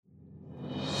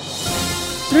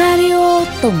Radio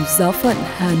Tổng Giáo phận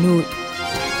Hà Nội.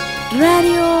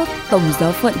 Radio Tổng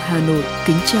Giáo phận Hà Nội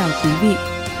kính chào quý vị.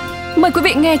 Mời quý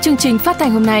vị nghe chương trình phát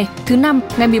thanh hôm nay, thứ Năm,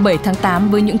 ngày 17 tháng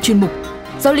 8 với những chuyên mục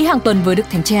Giáo lý hàng tuần với Đức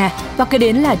Thánh Cha và kế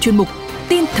đến là chuyên mục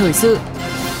Tin thời sự.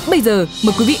 Bây giờ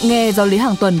mời quý vị nghe Giáo lý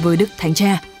hàng tuần với Đức Thánh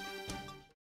Cha.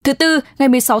 Thứ Tư, ngày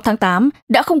 16 tháng 8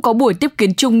 đã không có buổi tiếp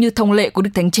kiến chung như thông lệ của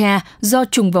Đức Thánh Cha do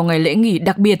trùng vào ngày lễ nghỉ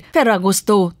đặc biệt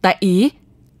Ferragosto tại Ý.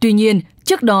 Tuy nhiên,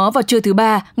 trước đó vào trưa thứ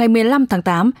Ba, ngày 15 tháng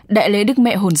 8, Đại lễ Đức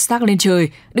Mẹ hồn xác lên trời,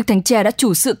 Đức Thánh Cha đã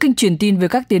chủ sự kinh truyền tin với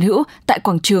các tín hữu tại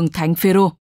quảng trường Thánh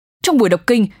Phêrô. Trong buổi đọc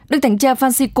kinh, Đức Thánh Cha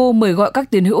Francisco mời gọi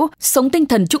các tín hữu sống tinh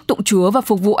thần chúc tụng Chúa và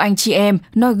phục vụ anh chị em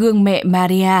noi gương mẹ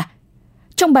Maria.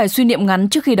 Trong bài suy niệm ngắn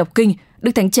trước khi đọc kinh,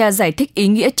 Đức Thánh Cha giải thích ý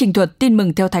nghĩa trình thuật tin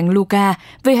mừng theo Thánh Luca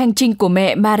về hành trình của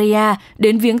mẹ Maria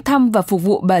đến viếng thăm và phục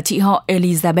vụ bà chị họ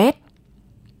Elizabeth.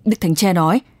 Đức Thánh Cha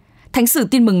nói, Thánh sử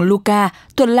tin mừng Luca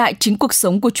thuật lại chính cuộc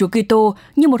sống của Chúa Kitô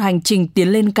như một hành trình tiến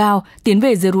lên cao, tiến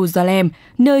về Jerusalem,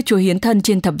 nơi Chúa hiến thân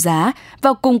trên thập giá,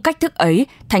 và cùng cách thức ấy,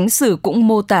 Thánh sử cũng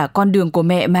mô tả con đường của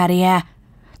mẹ Maria.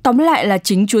 Tóm lại là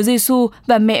chính Chúa Giêsu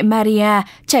và mẹ Maria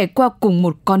trải qua cùng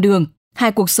một con đường.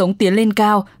 Hai cuộc sống tiến lên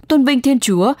cao, tôn vinh Thiên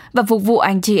Chúa và phục vụ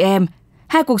anh chị em.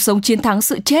 Hai cuộc sống chiến thắng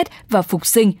sự chết và phục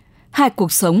sinh. Hai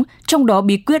cuộc sống, trong đó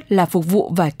bí quyết là phục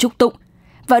vụ và chúc tụng.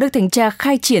 Và Đức Thánh Cha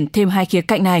khai triển thêm hai khía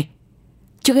cạnh này.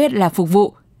 Trước hết là phục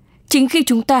vụ. Chính khi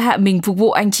chúng ta hạ mình phục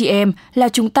vụ anh chị em là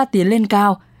chúng ta tiến lên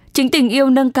cao. Chính tình yêu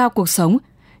nâng cao cuộc sống.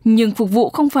 Nhưng phục vụ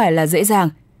không phải là dễ dàng.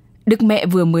 Đức Mẹ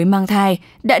vừa mới mang thai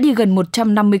đã đi gần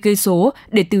 150 cây số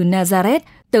để từ Nazareth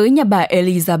tới nhà bà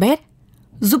Elizabeth.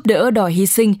 Giúp đỡ đòi hy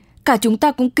sinh, cả chúng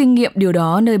ta cũng kinh nghiệm điều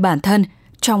đó nơi bản thân,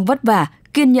 trong vất vả,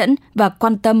 kiên nhẫn và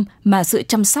quan tâm mà sự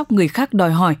chăm sóc người khác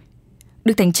đòi hỏi.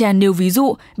 Đức Thánh Cha nêu ví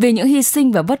dụ về những hy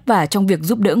sinh và vất vả trong việc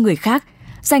giúp đỡ người khác,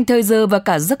 dành thời giờ và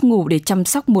cả giấc ngủ để chăm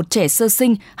sóc một trẻ sơ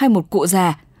sinh hay một cụ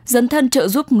già, dấn thân trợ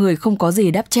giúp người không có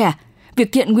gì đáp trả,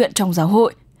 việc thiện nguyện trong giáo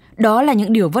hội. Đó là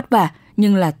những điều vất vả,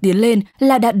 nhưng là tiến lên,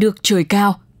 là đạt được trời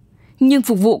cao. Nhưng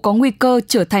phục vụ có nguy cơ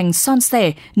trở thành son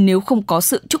sẻ nếu không có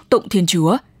sự chúc tụng Thiên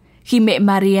Chúa. Khi mẹ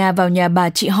Maria vào nhà bà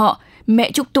chị họ,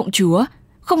 mẹ chúc tụng Chúa,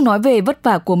 không nói về vất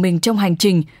vả của mình trong hành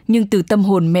trình, nhưng từ tâm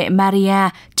hồn mẹ Maria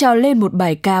trào lên một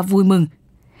bài ca vui mừng.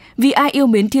 Vì ai yêu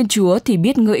mến Thiên Chúa thì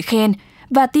biết ngợi khen,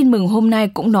 và tin mừng hôm nay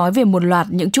cũng nói về một loạt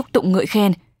những chúc tụng ngợi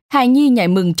khen. Hài nhi nhảy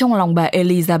mừng trong lòng bà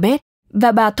Elizabeth,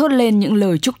 và bà thốt lên những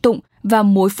lời chúc tụng và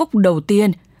mối phúc đầu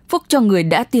tiên, phúc cho người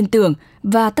đã tin tưởng,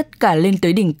 và tất cả lên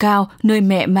tới đỉnh cao nơi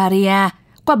mẹ Maria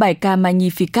qua bài ca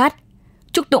Magnificat.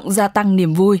 Chúc tụng gia tăng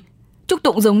niềm vui. Chúc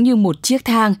tụng giống như một chiếc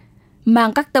thang,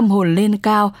 mang các tâm hồn lên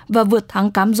cao và vượt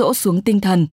thắng cám dỗ xuống tinh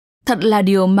thần. Thật là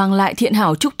điều mang lại thiện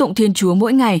hảo chúc tụng Thiên Chúa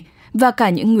mỗi ngày và cả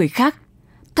những người khác.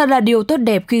 Thật là điều tốt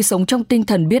đẹp khi sống trong tinh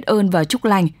thần biết ơn và chúc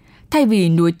lành, thay vì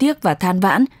nuối tiếc và than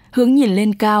vãn, hướng nhìn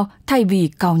lên cao thay vì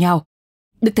cào nhau.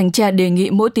 Đức Thánh Cha đề nghị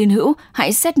mỗi tín hữu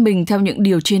hãy xét mình theo những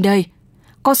điều trên đây.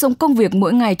 Có sống công việc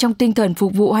mỗi ngày trong tinh thần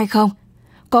phục vụ hay không?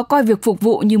 Có coi việc phục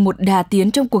vụ như một đà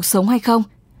tiến trong cuộc sống hay không?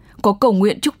 Có cầu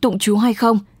nguyện chúc tụng Chúa hay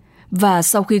không? Và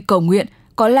sau khi cầu nguyện,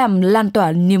 có làm lan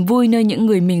tỏa niềm vui nơi những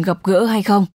người mình gặp gỡ hay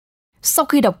không? Sau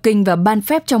khi đọc kinh và ban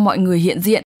phép cho mọi người hiện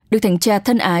diện, Đức Thánh Cha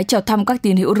thân ái chào thăm các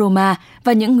tín hữu Roma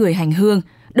và những người hành hương,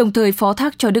 đồng thời phó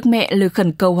thác cho Đức Mẹ lời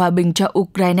khẩn cầu hòa bình cho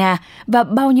Ukraine và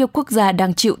bao nhiêu quốc gia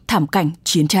đang chịu thảm cảnh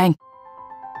chiến tranh.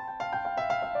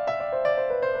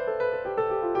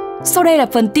 Sau đây là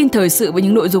phần tin thời sự với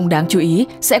những nội dung đáng chú ý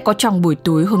sẽ có trong buổi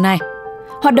tối hôm nay.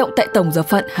 Hoạt động tại Tổng Giáo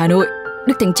phận Hà Nội,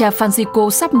 Đức Thánh Cha Francisco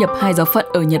sáp nhập 2 giáo phận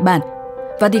ở Nhật Bản.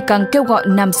 Vatican kêu gọi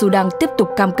Nam Sudan tiếp tục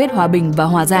cam kết hòa bình và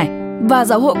hòa giải. Và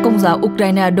Giáo hội Công giáo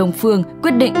Ukraine Đông Phương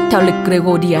quyết định theo lịch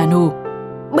Gregoriano.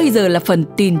 Bây giờ là phần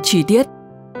tin chi tiết.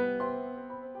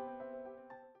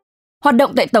 Hoạt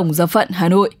động tại Tổng Giáo phận Hà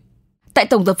Nội. Tại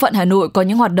Tổng Giáo phận Hà Nội có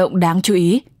những hoạt động đáng chú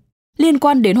ý liên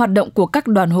quan đến hoạt động của các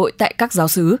đoàn hội tại các giáo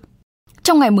xứ.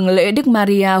 Trong ngày mừng lễ Đức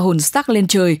Maria hồn xác lên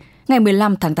trời, ngày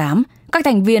 15 tháng 8, các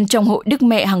thành viên trong hội Đức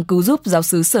Mẹ hằng cứu giúp giáo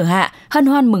xứ Sở Hạ hân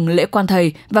hoan mừng lễ quan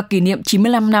thầy và kỷ niệm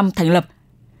 95 năm thành lập.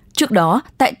 Trước đó,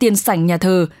 tại tiền sảnh nhà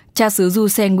thờ, cha xứ Du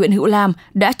Xe Nguyễn Hữu Lam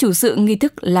đã chủ sự nghi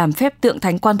thức làm phép tượng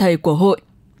thánh quan thầy của hội.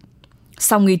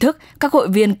 Sau nghi thức, các hội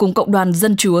viên cùng cộng đoàn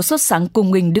dân Chúa xuất sáng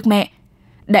cung nghinh Đức Mẹ.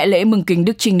 Đại lễ mừng kính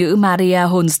Đức Trinh Nữ Maria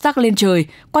hồn xác lên trời,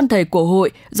 quan thầy của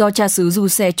hội do cha xứ Du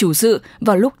Xe chủ sự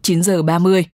vào lúc 9 giờ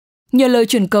 30. Nhờ lời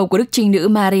truyền cầu của Đức Trinh Nữ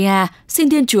Maria, xin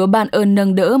Thiên Chúa ban ơn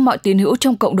nâng đỡ mọi tín hữu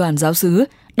trong cộng đoàn giáo xứ,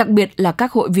 đặc biệt là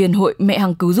các hội viên hội Mẹ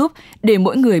hằng cứu giúp, để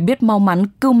mỗi người biết mau mắn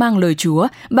cưu mang lời Chúa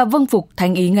và vâng phục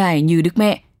thánh ý Ngài như Đức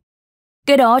Mẹ.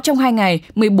 Kế đó, trong 2 ngày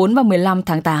 14 và 15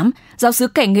 tháng 8, giáo xứ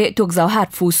Cảnh Nghệ thuộc giáo hạt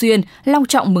Phú Xuyên long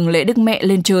trọng mừng lễ Đức Mẹ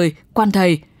lên trời, quan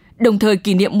thầy. đồng thời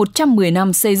kỷ niệm 110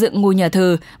 năm xây dựng ngôi nhà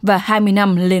thờ và 20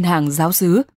 năm lên hàng giáo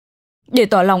xứ. Để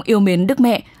tỏ lòng yêu mến Đức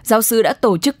Mẹ, giáo xứ đã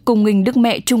tổ chức cung nghinh Đức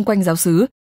Mẹ chung quanh giáo xứ.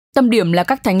 Tâm điểm là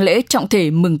các thánh lễ trọng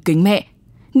thể mừng kính mẹ.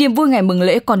 Niềm vui ngày mừng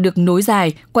lễ còn được nối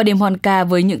dài qua đêm hoan ca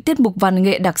với những tiết mục văn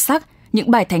nghệ đặc sắc,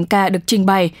 những bài thánh ca được trình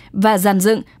bày và dàn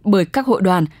dựng bởi các hội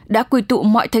đoàn đã quy tụ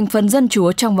mọi thành phần dân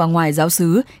Chúa trong và ngoài giáo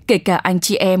xứ, kể cả anh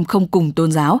chị em không cùng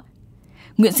tôn giáo.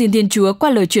 Nguyện xin Thiên Chúa qua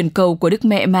lời truyền cầu của Đức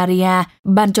Mẹ Maria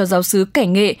ban cho giáo xứ kẻ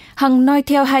nghệ hằng noi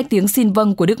theo hai tiếng xin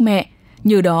vâng của Đức Mẹ.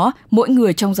 Nhờ đó, mỗi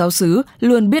người trong giáo xứ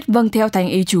luôn biết vâng theo thánh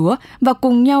ý Chúa và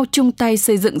cùng nhau chung tay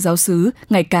xây dựng giáo xứ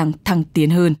ngày càng thăng tiến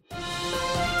hơn.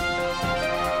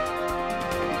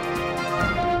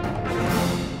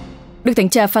 Đức Thánh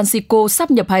Cha Francisco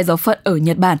sáp nhập 2 giáo phận ở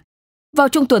Nhật Bản. Vào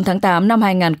trung tuần tháng 8 năm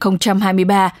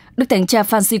 2023, Đức Thánh Cha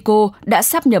Francisco đã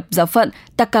sáp nhập giáo phận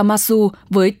Takamatsu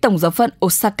với tổng giáo phận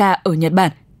Osaka ở Nhật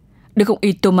Bản. Đức Hồng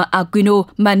Y Thomas Aquino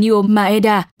Manio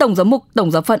Maeda, tổng giám mục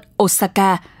tổng giáo phận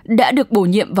Osaka, đã được bổ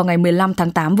nhiệm vào ngày 15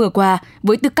 tháng 8 vừa qua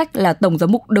với tư cách là tổng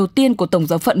giám mục đầu tiên của tổng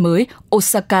giáo phận mới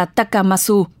Osaka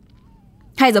Takamatsu.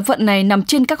 2 giáo phận này nằm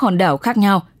trên các hòn đảo khác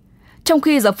nhau. Trong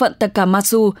khi giáo phận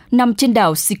Takamatsu nằm trên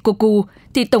đảo Shikoku,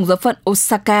 thì tổng giáo phận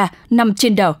Osaka nằm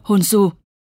trên đảo Honshu.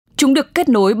 Chúng được kết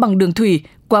nối bằng đường thủy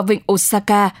qua vịnh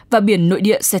Osaka và biển nội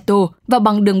địa Seto và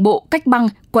bằng đường bộ cách băng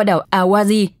qua đảo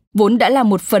Awaji, vốn đã là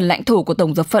một phần lãnh thổ của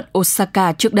tổng giáo phận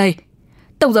Osaka trước đây.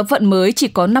 Tổng giáo phận mới chỉ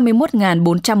có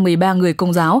 51.413 người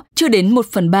Công giáo, chưa đến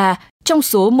 1/3 trong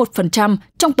số 1%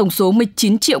 trong tổng số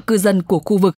 19 triệu cư dân của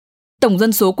khu vực. Tổng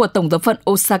dân số của tổng giáo phận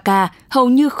Osaka hầu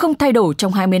như không thay đổi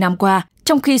trong 20 năm qua,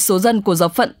 trong khi số dân của giáo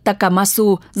phận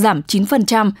Takamatsu giảm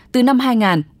 9% từ năm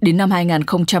 2000 đến năm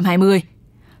 2020.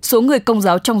 Số người Công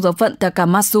giáo trong giáo phận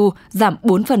Takamatsu giảm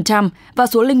 4% và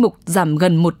số linh mục giảm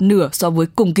gần một nửa so với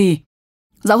cùng kỳ.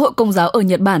 Giáo hội Công giáo ở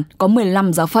Nhật Bản có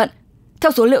 15 giáo phận.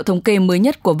 Theo số liệu thống kê mới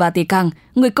nhất của Vatican,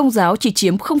 người Công giáo chỉ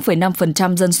chiếm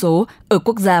 0,5% dân số ở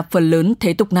quốc gia phần lớn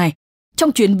thế tục này.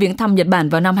 Trong chuyến viếng thăm Nhật Bản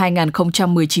vào năm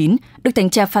 2019, Đức Thánh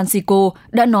Cha Francisco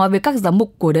đã nói với các giám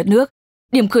mục của đất nước,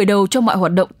 điểm khởi đầu cho mọi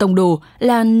hoạt động tông đồ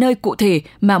là nơi cụ thể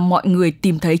mà mọi người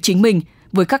tìm thấy chính mình,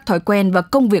 với các thói quen và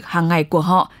công việc hàng ngày của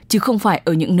họ, chứ không phải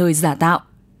ở những nơi giả tạo.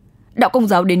 Đạo Công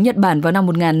giáo đến Nhật Bản vào năm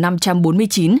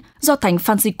 1549 do Thánh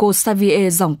Francisco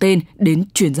Xavier dòng tên đến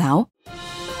truyền giáo.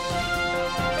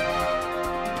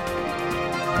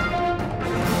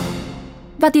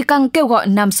 Vatican kêu gọi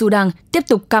Nam Sudan tiếp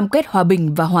tục cam kết hòa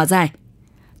bình và hòa giải.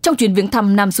 Trong chuyến viếng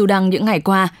thăm Nam Sudan những ngày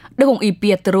qua, Đức Hồng Y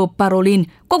Pietro Parolin,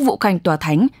 quốc vụ khanh tòa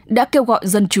thánh, đã kêu gọi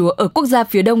dân Chúa ở quốc gia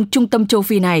phía đông trung tâm châu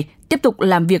Phi này tiếp tục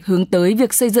làm việc hướng tới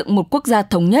việc xây dựng một quốc gia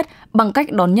thống nhất bằng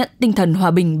cách đón nhận tinh thần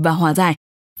hòa bình và hòa giải.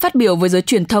 Phát biểu với giới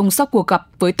truyền thông sau cuộc gặp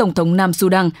với Tổng thống Nam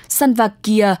Sudan Salva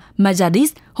Kiir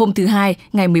Mayardit hôm thứ Hai,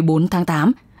 ngày 14 tháng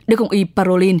 8, Đức Hồng Y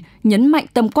Parolin nhấn mạnh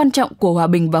tầm quan trọng của hòa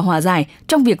bình và hòa giải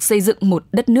trong việc xây dựng một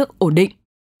đất nước ổn định.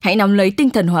 Hãy nắm lấy tinh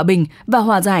thần hòa bình và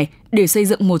hòa giải để xây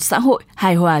dựng một xã hội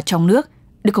hài hòa trong nước,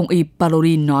 Đức Hồng Y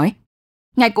Parolin nói.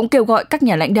 Ngài cũng kêu gọi các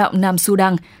nhà lãnh đạo Nam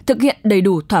Sudan thực hiện đầy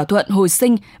đủ thỏa thuận hồi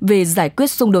sinh về giải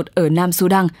quyết xung đột ở Nam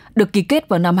Sudan được ký kết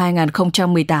vào năm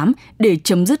 2018 để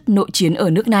chấm dứt nội chiến ở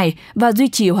nước này và duy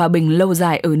trì hòa bình lâu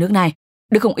dài ở nước này.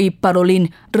 Đức Hồng Y Parolin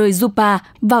rời Juba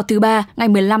vào thứ Ba ngày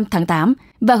 15 tháng 8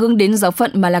 và hướng đến giáo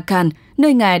phận Malacan,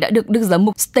 nơi Ngài đã được Đức Giám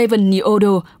mục Stephen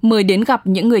Niodo mời đến gặp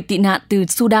những người tị nạn từ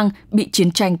Sudan bị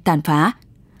chiến tranh tàn phá.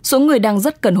 Số người đang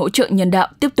rất cần hỗ trợ nhân đạo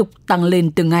tiếp tục tăng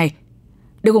lên từng ngày.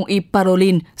 Đức Hồng Y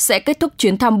Parolin sẽ kết thúc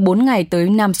chuyến thăm 4 ngày tới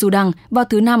Nam Sudan vào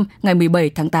thứ Năm ngày 17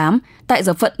 tháng 8 tại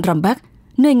giáo phận Rambach,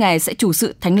 nơi Ngài sẽ chủ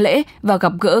sự thánh lễ và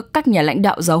gặp gỡ các nhà lãnh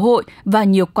đạo giáo hội và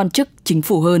nhiều quan chức chính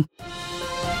phủ hơn.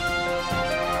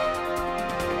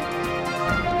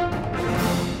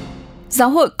 Giáo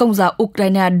hội Công giáo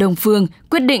Ukraine Đông Phương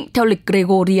quyết định theo lịch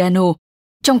Gregoriano.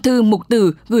 Trong thư mục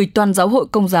tử gửi toàn giáo hội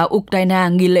Công giáo Ukraine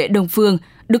nghi lễ Đông Phương,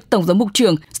 Đức Tổng giám mục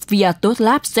trưởng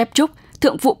Sviatoslav Shevchuk,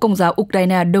 Thượng phụ Công giáo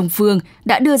Ukraine Đông Phương,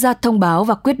 đã đưa ra thông báo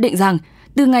và quyết định rằng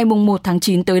từ ngày 1 tháng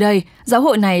 9 tới đây, giáo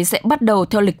hội này sẽ bắt đầu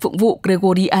theo lịch phụng vụ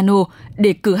Gregoriano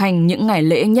để cử hành những ngày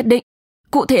lễ nhất định.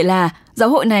 Cụ thể là, giáo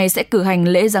hội này sẽ cử hành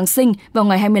lễ Giáng sinh vào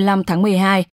ngày 25 tháng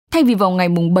 12, thay vì vào ngày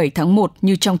 7 tháng 1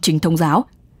 như trong chính thống giáo.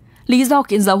 Lý do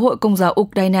khiến giáo hội Công giáo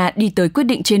Ukraine đi tới quyết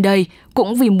định trên đây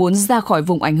cũng vì muốn ra khỏi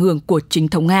vùng ảnh hưởng của chính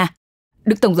thống Nga.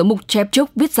 Đức Tổng giám mục Shevchuk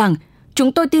viết rằng,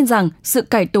 chúng tôi tin rằng sự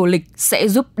cải tổ lịch sẽ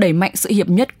giúp đẩy mạnh sự hiệp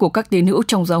nhất của các tín hữu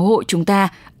trong giáo hội chúng ta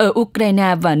ở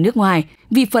Ukraine và nước ngoài,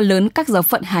 vì phần lớn các giáo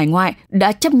phận hải ngoại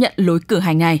đã chấp nhận lối cử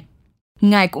hành này.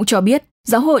 Ngài cũng cho biết,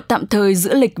 giáo hội tạm thời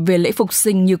giữ lịch về lễ phục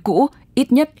sinh như cũ,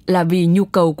 ít nhất là vì nhu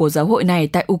cầu của giáo hội này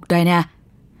tại Ukraine.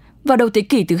 Vào đầu thế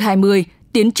kỷ thứ 20,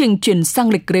 tiến trình chuyển sang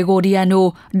lịch Gregoriano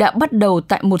đã bắt đầu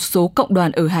tại một số cộng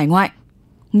đoàn ở hải ngoại.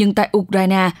 Nhưng tại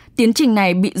Ukraine, tiến trình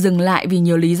này bị dừng lại vì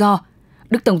nhiều lý do.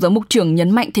 Đức Tổng giám mục trưởng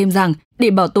nhấn mạnh thêm rằng để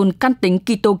bảo tồn căn tính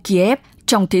Kitô Kiev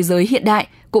trong thế giới hiện đại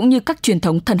cũng như các truyền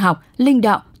thống thần học, linh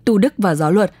đạo, tu đức và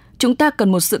giáo luật, chúng ta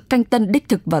cần một sự canh tân đích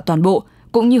thực và toàn bộ,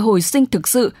 cũng như hồi sinh thực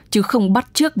sự chứ không bắt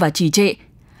chước và trì trệ.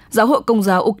 Giáo hội Công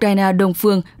giáo Ukraine Đông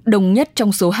Phương đồng nhất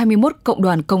trong số 21 cộng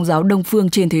đoàn Công giáo Đông Phương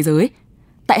trên thế giới.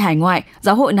 Tại hải ngoại,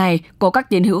 giáo hội này có các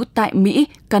tín hữu tại Mỹ,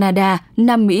 Canada,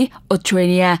 Nam Mỹ,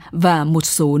 Australia và một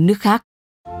số nước khác.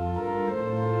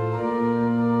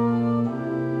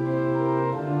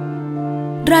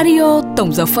 Radio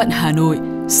Tổng giáo phận Hà Nội.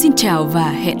 Xin chào và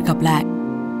hẹn gặp lại.